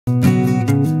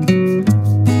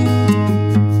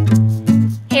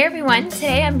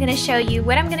I'm going to show you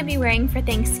what I'm going to be wearing for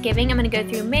Thanksgiving. I'm going to go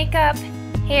through makeup,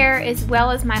 hair, as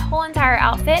well as my whole entire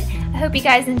outfit. I hope you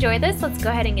guys enjoy this. Let's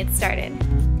go ahead and get started.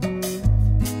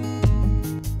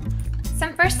 So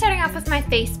I'm first starting off with my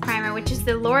face primer, which is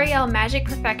the L'Oreal Magic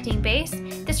Perfecting Base.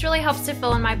 This really helps to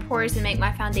fill in my pores and make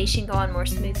my foundation go on more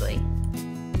smoothly.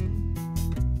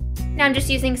 Now I'm just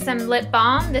using some lip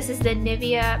balm. This is the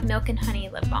Nivea Milk and Honey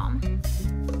Lip Balm.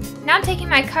 Now I'm taking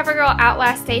my CoverGirl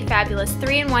Outlast Stay Fabulous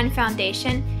 3-in-1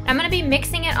 foundation. I'm going to be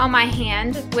mixing it on my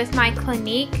hand with my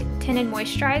Clinique Tinted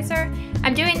Moisturizer.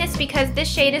 I'm doing this because this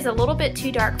shade is a little bit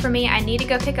too dark for me. I need to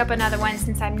go pick up another one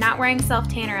since I'm not wearing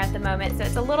self-tanner at the moment, so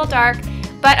it's a little dark,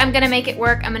 but I'm going to make it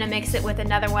work. I'm going to mix it with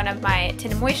another one of my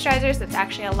tinted moisturizers that's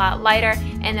actually a lot lighter,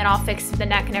 and then I'll fix the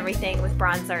neck and everything with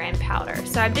bronzer and powder.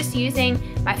 So I'm just using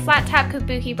my flat tap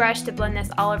kabuki brush to blend this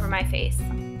all over my face.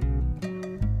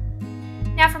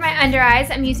 Now for my under eyes,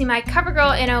 I'm using my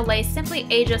CoverGirl Olay Simply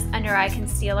Ageless Under Eye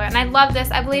Concealer, and I love this.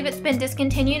 I believe it's been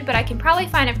discontinued, but I can probably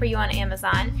find it for you on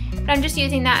Amazon. But I'm just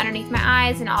using that underneath my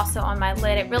eyes and also on my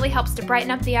lid. It really helps to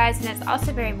brighten up the eyes, and it's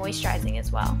also very moisturizing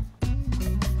as well.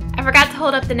 I forgot to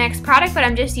hold up the next product, but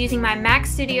I'm just using my MAC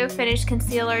Studio Finish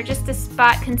Concealer just to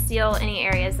spot conceal any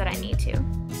areas that I need to.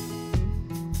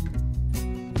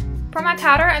 For my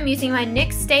powder, I'm using my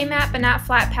NYX Stay Matte But Not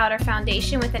Flat Powder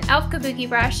Foundation with an e.l.f. Kabuki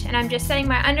brush, and I'm just setting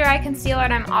my under eye concealer,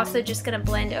 and I'm also just going to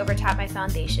blend over top my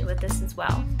foundation with this as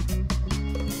well.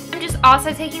 I'm just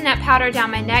also taking that powder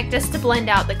down my neck just to blend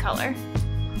out the color.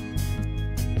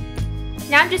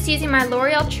 Now I'm just using my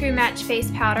L'Oreal True Match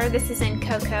Face Powder. This is in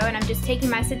Cocoa, and I'm just taking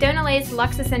my Sedona Lay's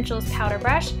Luxe Essentials Powder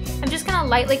Brush. I'm just going to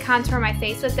lightly contour my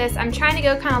face with this. I'm trying to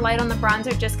go kind of light on the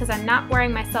bronzer just because I'm not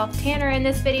wearing my self-tanner in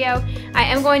this video. I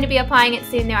am going to be applying it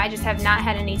soon though. I just have not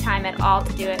had any time at all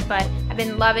to do it, but I've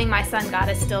been loving my Sun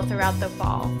Goddess still throughout the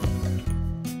fall.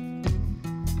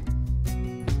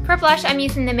 For blush, I'm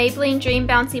using the Maybelline Dream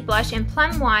Bouncy Blush in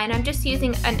Plum Wine. I'm just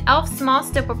using an e.l.f. small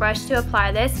stipple brush to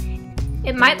apply this.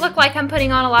 It might look like I'm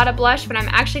putting on a lot of blush, but I'm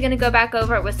actually going to go back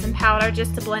over it with some powder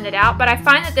just to blend it out. But I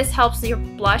find that this helps your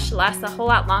blush last a whole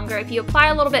lot longer. If you apply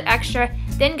a little bit extra,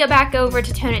 then go back over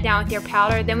to tone it down with your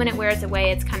powder, then when it wears away,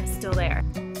 it's kind of still there.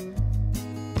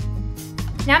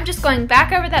 Now I'm just going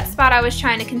back over that spot I was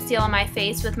trying to conceal on my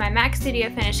face with my MAC Studio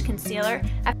Finish Concealer.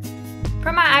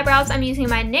 For my eyebrows, I'm using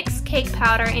my NYX Cake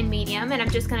Powder in Medium, and I'm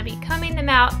just going to be combing them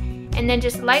out and then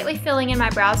just lightly filling in my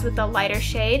brows with the lighter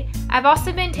shade. I've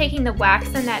also been taking the wax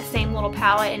in that same little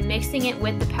palette and mixing it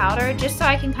with the powder just so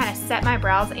I can kind of set my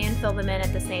brows and fill them in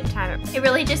at the same time. It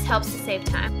really just helps to save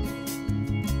time.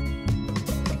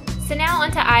 So now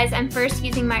onto eyes, I'm first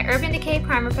using my Urban Decay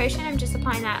Primer Potion. I'm just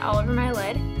applying that all over my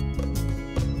lid.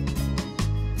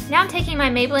 Now I'm taking my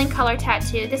Maybelline Color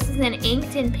Tattoo. This is an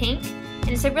Inked in Pink, and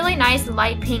it's a really nice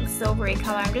light pink silvery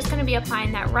color. I'm just going to be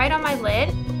applying that right on my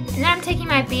lid. And then I'm taking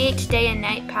my BH Day and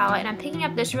Night palette, and I'm picking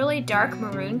up this really dark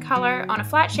maroon color on a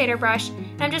flat shader brush,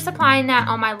 and I'm just applying that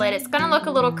on my lid. It's going to look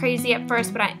a little crazy at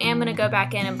first, but I am going to go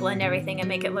back in and blend everything and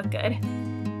make it look good.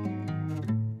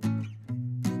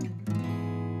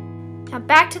 Now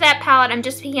back to that palette, I'm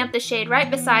just picking up the shade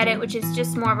right beside it, which is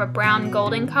just more of a brown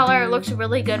golden color. It looks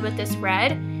really good with this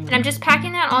red, and I'm just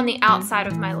packing that on the outside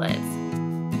of my lids.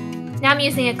 Now I'm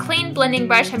using a clean blending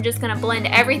brush. I'm just going to blend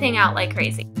everything out like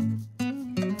crazy.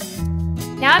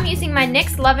 Now I'm using my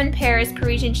NYX Love in Paris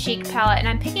Parisian Chic palette, and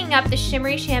I'm picking up the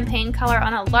shimmery champagne color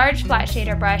on a large flat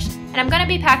shader brush, and I'm going to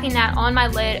be packing that on my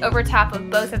lid over top of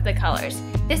both of the colors.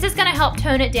 This is going to help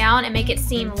tone it down and make it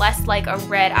seem less like a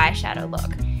red eyeshadow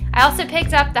look. I also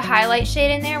picked up the highlight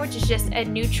shade in there, which is just a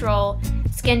neutral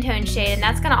skin tone shade, and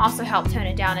that's going to also help tone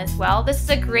it down as well. This is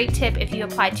a great tip if you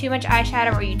apply too much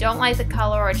eyeshadow or you don't like the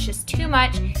color or it's just too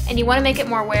much and you want to make it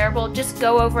more wearable. Just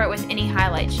go over it with any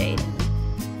highlight shade.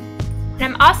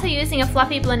 And I'm also using a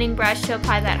fluffy blending brush to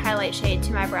apply that highlight shade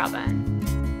to my brow bone.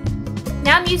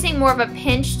 Now I'm using more of a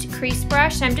pinched crease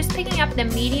brush, and I'm just picking up the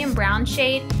medium brown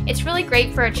shade. It's really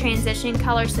great for a transition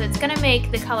color, so it's going to make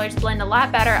the colors blend a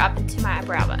lot better up into my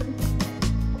brow bone.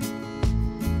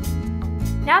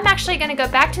 Now I'm actually going to go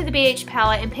back to the BH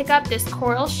palette and pick up this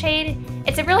coral shade.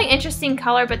 It's a really interesting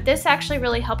color, but this actually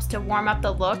really helps to warm up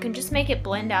the look and just make it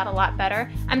blend out a lot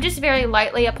better. I'm just very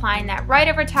lightly applying that right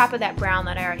over top of that brown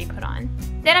that I already put on.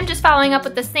 Then I'm just following up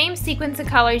with the same sequence of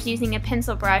colors using a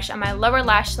pencil brush on my lower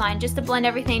lash line just to blend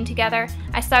everything together.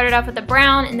 I started off with the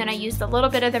brown, and then I used a little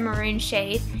bit of the maroon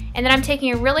shade. And then I'm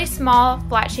taking a really small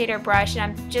flat shader brush, and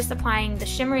I'm just applying the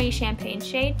shimmery champagne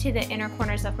shade to the inner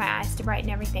corners of my eyes to brighten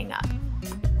everything up.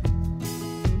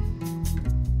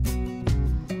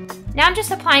 Now I'm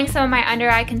just applying some of my under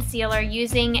eye concealer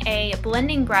using a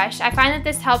blending brush. I find that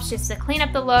this helps just to clean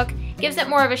up the look Gives it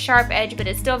more of a sharp edge, but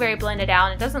it's still very blended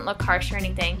out and it doesn't look harsh or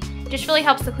anything. It just really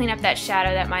helps to clean up that shadow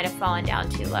that might have fallen down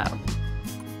too low.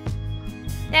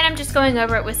 Then I'm just going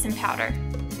over it with some powder.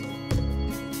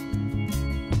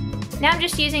 Now I'm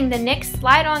just using the NYX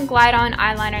Slide On Glide On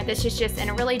eyeliner. This is just in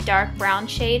a really dark brown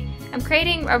shade. I'm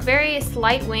creating a very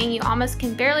slight wing. You almost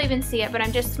can barely even see it, but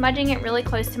I'm just smudging it really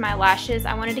close to my lashes.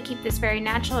 I wanted to keep this very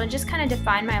natural and just kind of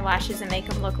define my lashes and make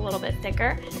them look a little bit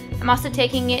thicker. I'm also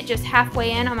taking it just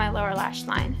halfway in on my lower lash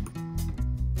line.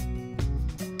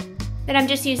 Then I'm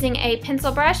just using a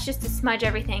pencil brush just to smudge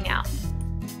everything out.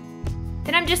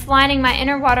 Then I'm just lining my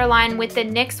inner waterline with the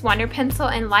NYX Wonder Pencil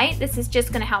in Light. This is just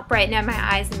going to help brighten up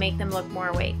my eyes and make them look more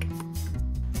awake.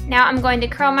 Now I'm going to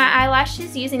curl my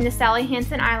eyelashes using the Sally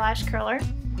Hansen eyelash curler.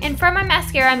 And for my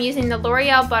mascara, I'm using the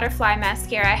L'Oreal Butterfly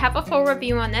Mascara. I have a full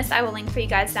review on this. I will link for you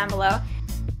guys down below.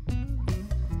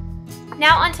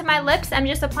 Now onto my lips, I'm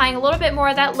just applying a little bit more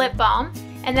of that lip balm.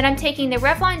 And then I'm taking the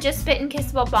Revlon Just Spit and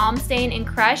Kissable Balm Stain in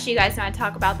Crush. You guys know I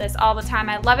talk about this all the time.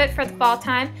 I love it for the fall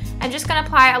time. I'm just going to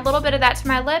apply a little bit of that to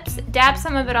my lips, dab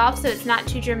some of it off so it's not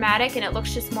too dramatic and it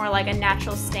looks just more like a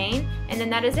natural stain. And then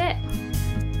that is it.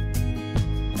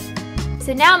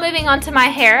 So now moving on to my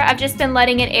hair, I've just been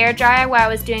letting it air dry while I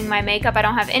was doing my makeup. I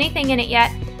don't have anything in it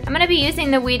yet. I'm going to be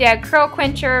using the Ouidad Curl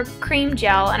Quencher Cream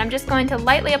Gel, and I'm just going to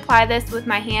lightly apply this with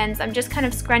my hands. I'm just kind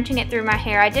of scrunching it through my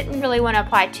hair. I didn't really want to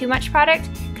apply too much product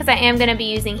because I am going to be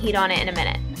using heat on it in a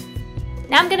minute.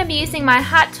 Now I'm going to be using my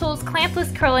Hot Tools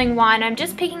Clampless Curling Wand. I'm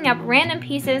just picking up random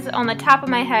pieces on the top of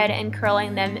my head and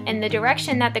curling them in the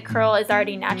direction that the curl is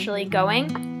already naturally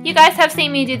going. You guys have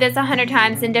seen me do this 100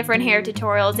 times in different hair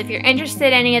tutorials. If you're interested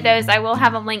in any of those, I will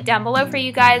have a link down below for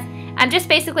you guys. I'm just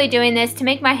basically doing this to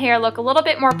make my hair look a little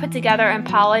bit more put together and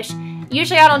polished.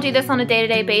 Usually I don't do this on a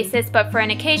day-to-day basis, but for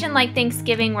an occasion like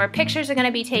Thanksgiving where pictures are going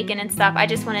to be taken and stuff, I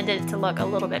just wanted it to look a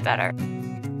little bit better.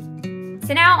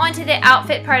 So now onto the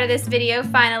outfit part of this video,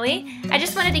 finally. I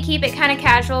just wanted to keep it kind of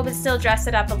casual but still dress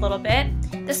it up a little bit.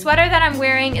 The sweater that I'm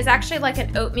wearing is actually like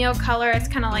an oatmeal color. It's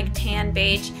kind of like tan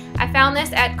beige. I found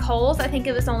this at Kohl's. I think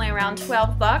it was only around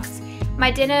 12 bucks. My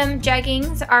denim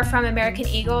jeggings are from American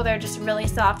Eagle. They're just really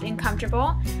soft and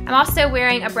comfortable. I'm also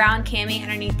wearing a brown cami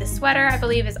underneath the sweater. I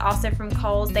believe is also from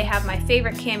Kohl's. They have my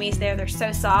favorite camis there. They're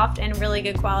so soft and really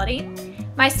good quality.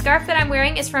 My scarf that I'm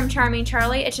wearing is from Charming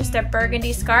Charlie. It's just a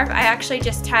burgundy scarf. I actually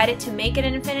just tied it to make it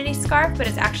an infinity scarf, but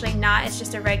it's actually not. It's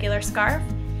just a regular scarf.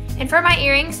 And for my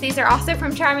earrings, these are also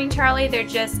from Charming Charlie. They're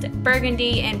just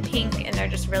burgundy and pink, and they're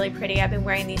just really pretty. I've been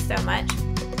wearing these so much.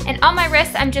 And on my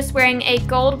wrist, I'm just wearing a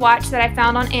gold watch that I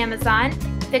found on Amazon.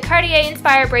 The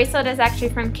Cartier-inspired bracelet is actually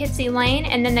from Kitsy Lane,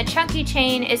 and then the chunky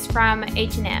chain is from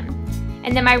H&M.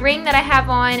 And then my ring that I have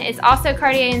on is also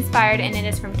Cartier-inspired, and it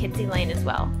is from Kitsy Lane as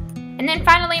well. And then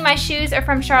finally, my shoes are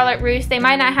from Charlotte Russe. They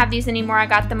might not have these anymore. I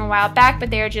got them a while back,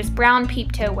 but they are just brown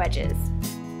peep toe wedges.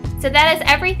 So that is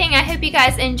everything. I hope you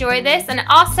guys enjoy this. And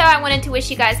also, I wanted to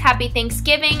wish you guys happy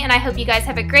Thanksgiving, and I hope you guys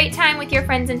have a great time with your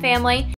friends and family.